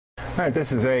Alright,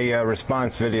 this is a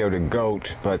response video to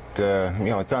GOAT, but you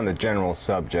know, it's on the general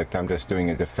subject. I'm just doing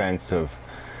a defense of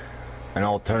an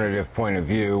alternative point of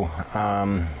view.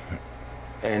 And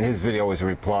his video was a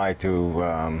reply to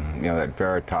you know, that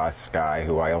Veritas guy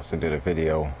who I also did a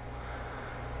video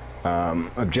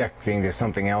objecting to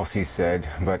something else he said.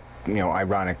 But you know,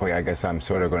 ironically, I guess I'm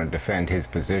sort of going to defend his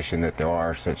position that there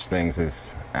are such things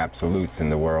as absolutes in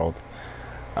the world.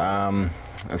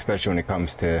 Especially when it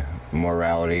comes to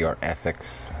morality or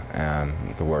ethics,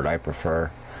 the word I prefer.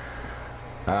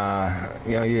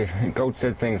 You know, GOAT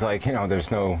said things like, you know, there's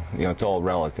no, you know, it's all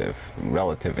relative,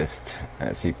 relativist,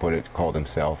 as he put it, called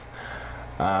himself,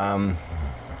 and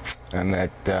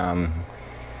that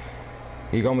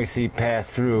you can only see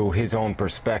past through his own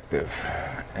perspective,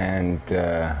 and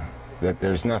that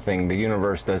there's nothing, the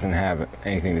universe doesn't have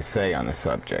anything to say on the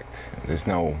subject. There's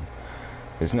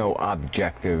no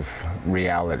objective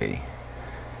reality,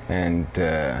 and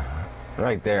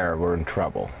right there we're in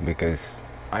trouble, because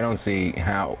I don't see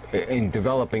how, in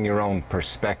developing your own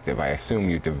perspective, I assume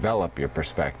you develop your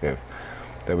perspective,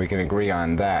 that we can agree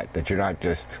on that you're not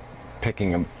just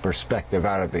picking a perspective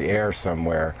out of the air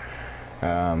somewhere,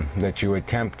 that you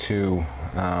attempt to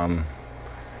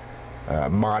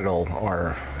model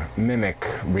or mimic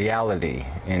reality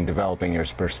in developing your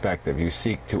perspective. You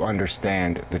seek to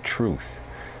understand the truth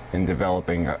in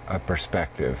developing a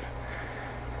perspective.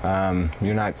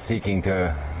 You're not seeking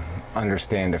to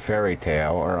understand a fairy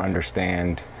tale or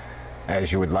understand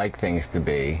as you would like things to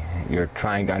be. You're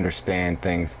trying to understand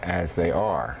things as they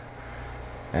are.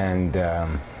 And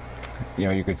you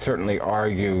know, you could certainly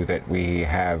argue that we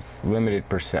have limited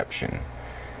perception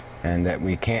and that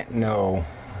we can't know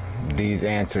these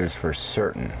answers for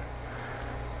certain.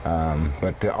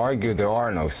 But to argue there are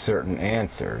no certain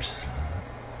answers,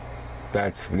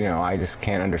 that's, you know, I just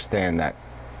can't understand that.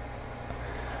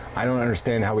 I don't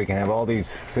understand how we can have all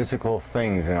these physical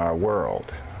things in our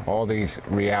world, all these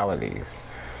realities,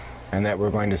 and that we're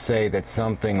going to say that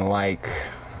something like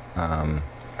the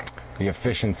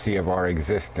efficiency of our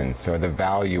existence or the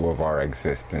value of our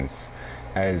existence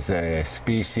as a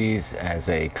species, as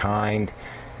a kind,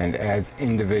 and as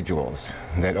individuals,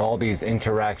 that all these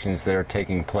interactions that are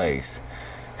taking place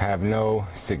have no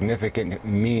significant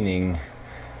meaning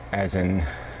as in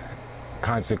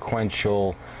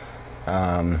consequential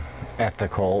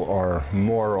ethical or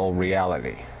moral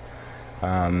reality,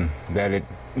 that it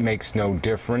makes no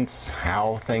difference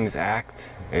how things act,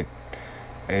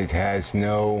 it has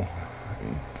no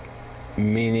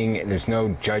meaning, there's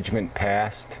no judgment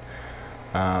passed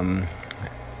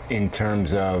in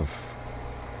terms of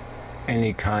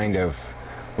any kind of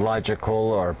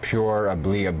logical or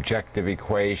purely objective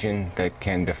equation that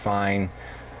can define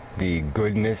the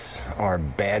goodness or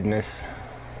badness,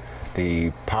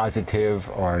 the positive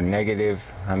or negative.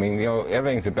 I mean, you know,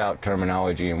 everything's about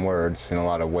terminology and words in a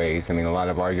lot of ways. I mean, a lot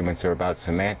of arguments are about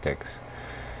semantics.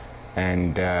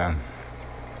 And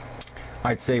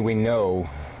I'd say we know,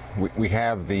 we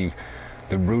have the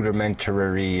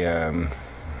rudimentary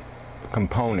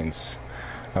components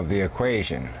of the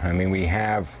equation. I mean, we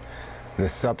have the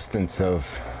substance of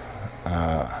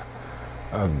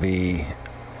the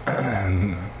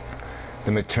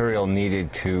the material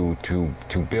needed to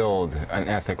build an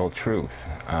ethical truth,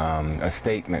 a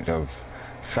statement of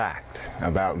fact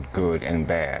about good and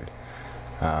bad,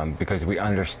 because we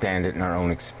understand it in our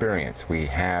own experience. We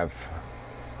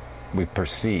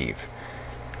perceive,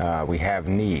 we have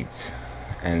needs,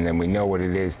 and then we know what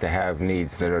it is to have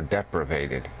needs that are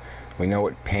deprivated. We know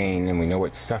what pain and we know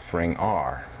what suffering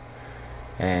are,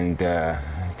 and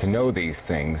to know these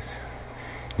things,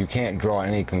 you can't draw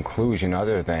any conclusion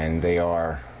other than they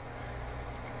are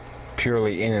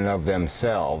purely in and of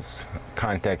themselves.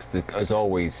 Context is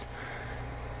always,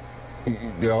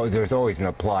 there's always an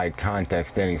applied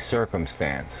context to any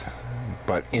circumstance,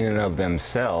 but in and of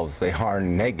themselves they are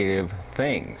negative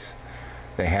things.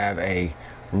 They have a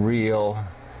real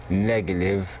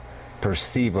negative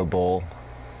perceivable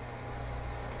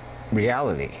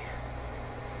reality.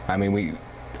 I mean,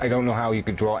 I don't know how you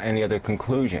could draw any other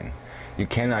conclusion. You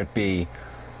cannot be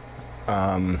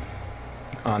on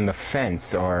the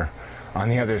fence or on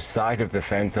the other side of the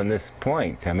fence on this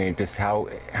point. I mean, just how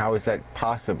is that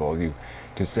possible?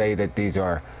 To say that these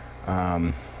are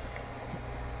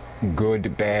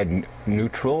good, bad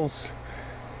neutrals,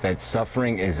 that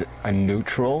suffering is a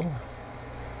neutral,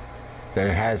 that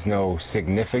it has no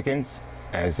significance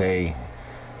as a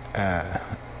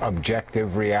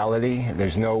objective reality.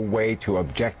 There's no way to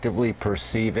objectively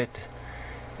perceive it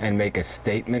and make a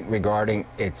statement regarding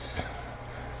its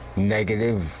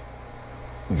negative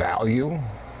value.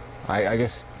 I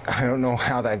don't know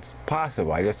how that's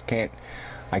possible. I just can't,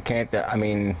 I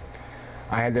mean,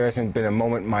 there hasn't been a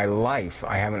moment in my life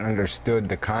I haven't understood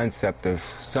the concept of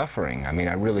suffering. I mean,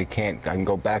 I really can't. I can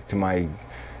go back to my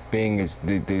being as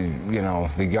the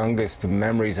youngest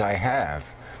memories I have,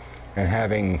 and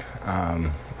having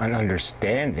an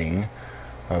understanding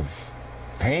of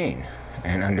pain,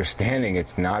 and understanding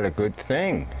it's not a good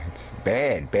thing. It's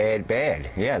bad, bad, bad.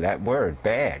 Yeah, that word,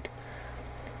 bad.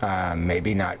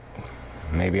 Maybe not.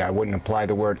 Maybe I wouldn't apply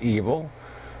the word evil,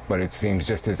 but it seems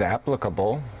just as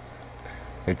applicable.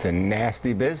 It's a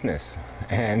nasty business,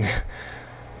 and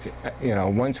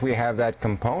once we have that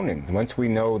component, once we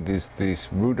know these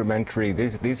rudimentary,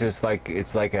 these are just like,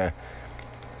 it's like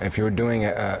if you were doing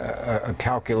a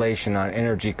calculation on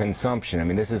energy consumption. I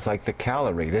mean, this is like the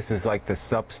calorie, this is like the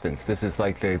substance, this is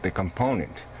like the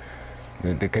component,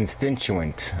 the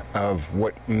constituent of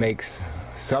what makes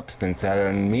substance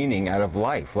and meaning out of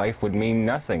life. Life would mean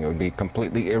nothing. It would be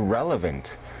completely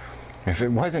irrelevant if it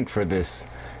wasn't for this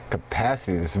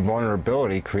capacity, this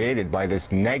vulnerability created by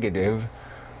this negative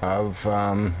of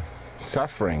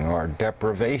suffering or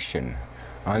deprivation,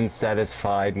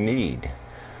 unsatisfied need.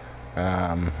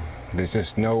 There's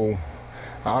just no,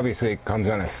 obviously it comes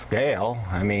on a scale.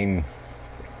 I mean,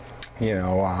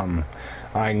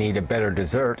 I need a better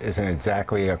dessert isn't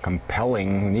exactly a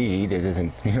compelling need. It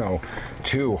isn't,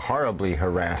 too horribly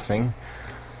harassing,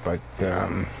 but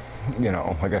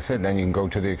like I said, then you can go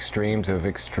to the extremes of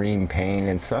extreme pain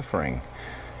and suffering.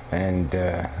 And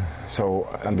so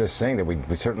I'm just saying that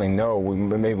we certainly know,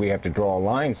 maybe we have to draw a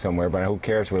line somewhere, but who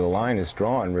cares where the line is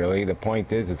drawn, really. The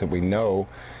point is that we know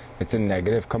it's a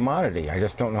negative commodity. I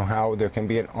just don't know how there can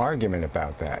be an argument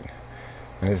about that.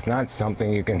 And it's not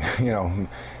something you can,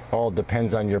 all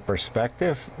depends on your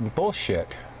perspective.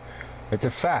 Bullshit. It's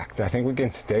a fact. I think we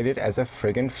can state it as a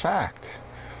friggin' fact.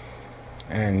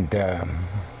 And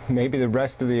maybe the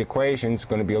rest of the equation is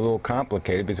going to be a little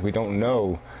complicated because we don't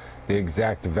know the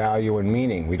exact value and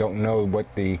meaning. We don't know what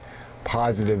the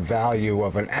positive value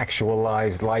of an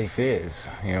actualized life is.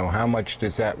 How much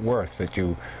is that worth, that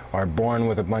you are born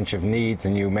with a bunch of needs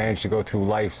and you manage to go through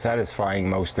life satisfying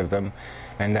most of them,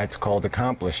 and that's called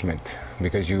accomplishment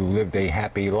because you lived a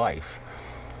happy life.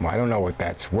 Well, I don't know what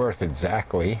that's worth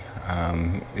exactly.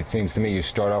 It seems to me you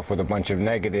start off with a bunch of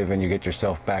negative and you get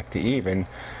yourself back to even.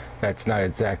 That's not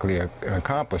exactly an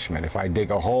accomplishment. If I dig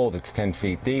a hole that's 10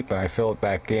 feet deep and I fill it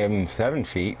back in 7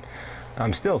 feet,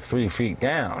 I'm still 3 feet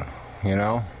down,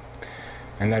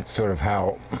 And that's sort of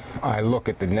how I look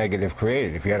at the negative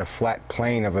created. If you had a flat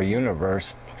plane of a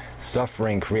universe,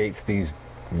 suffering creates these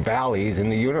valleys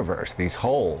in the universe, these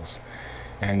holes.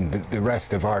 And the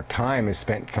rest of our time is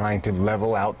spent trying to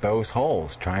level out those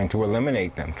holes, trying to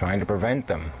eliminate them, trying to prevent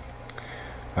them.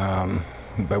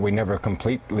 But we never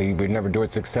do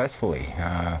it successfully.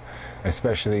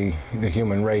 Especially the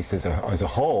human race as a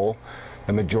whole,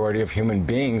 the majority of human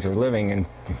beings are living in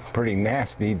pretty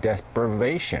nasty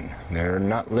deprivation. They're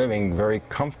not living very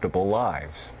comfortable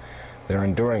lives. They're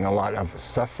enduring a lot of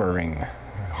suffering,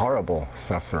 horrible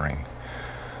suffering.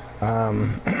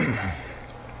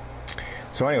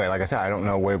 So anyway, like I said, I don't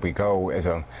know where we go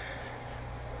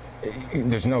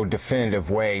there's no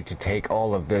definitive way to take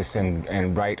all of this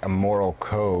and write a moral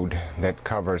code that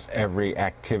covers every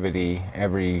activity,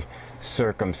 every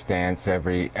circumstance,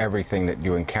 everything that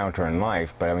you encounter in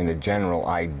life. But I mean, the general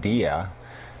idea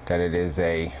that it is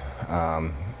that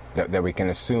we can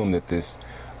assume that this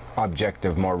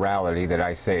objective morality that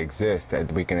I say exists,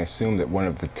 that we can assume that one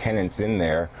of the tenets in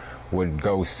there would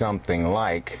go something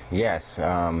like, yes,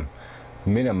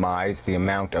 minimize the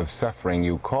amount of suffering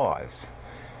you cause,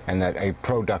 and that a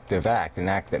productive act, an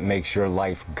act that makes your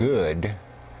life good,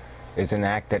 is an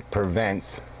act that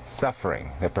prevents suffering,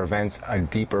 that prevents a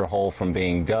deeper hole from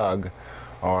being dug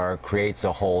or creates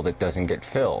a hole that doesn't get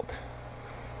filled.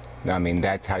 I mean,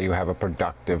 that's how you have a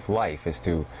productive life, is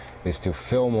to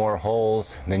fill more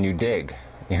holes than you dig,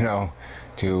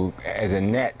 to, as a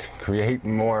net, create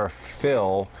more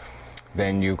fill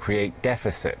than you create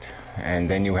deficit, and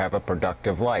then you have a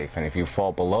productive life. And if you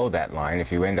fall below that line,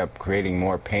 if you end up creating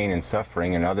more pain and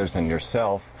suffering in others than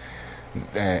yourself,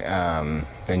 than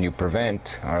you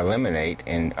prevent or eliminate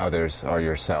in others or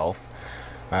yourself,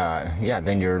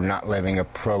 then you're not living a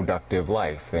productive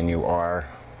life. Then you are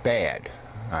bad.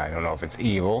 I don't know if it's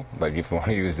evil, but if you want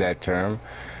to use that term,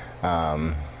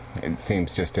 it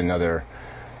seems just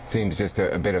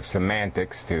a bit of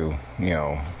semantics to,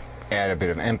 add a bit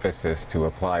of emphasis to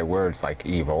apply words like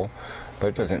evil, but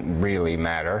it doesn't really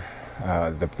matter.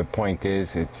 The point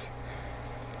is, it's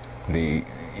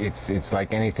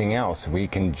like anything else. We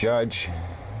can judge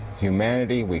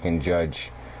humanity, we can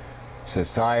judge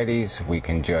societies, we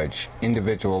can judge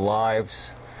individual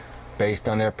lives based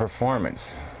on their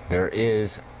performance. There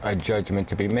is a judgment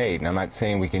to be made, and I'm not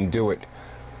saying we can do it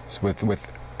with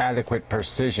adequate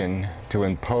precision to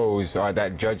impose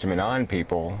that judgment on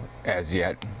people as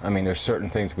yet. I mean, there's certain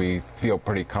things we feel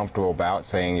pretty comfortable about,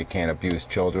 saying you can't abuse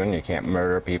children, you can't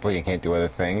murder people, you can't do other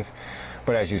things.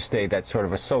 But as you state, that's sort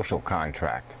of a social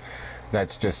contract.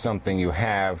 That's just something you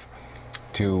have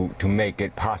to make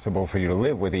it possible for you to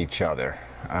live with each other.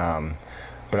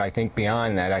 But I think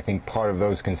beyond that, I think part of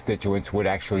those constituents would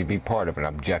actually be part of an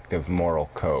objective moral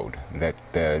code, that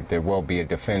there will be a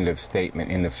definitive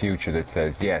statement in the future that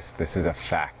says, yes, this is a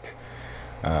fact.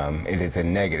 It is a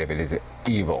negative, it is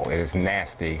evil, it is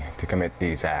nasty to commit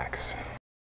these acts.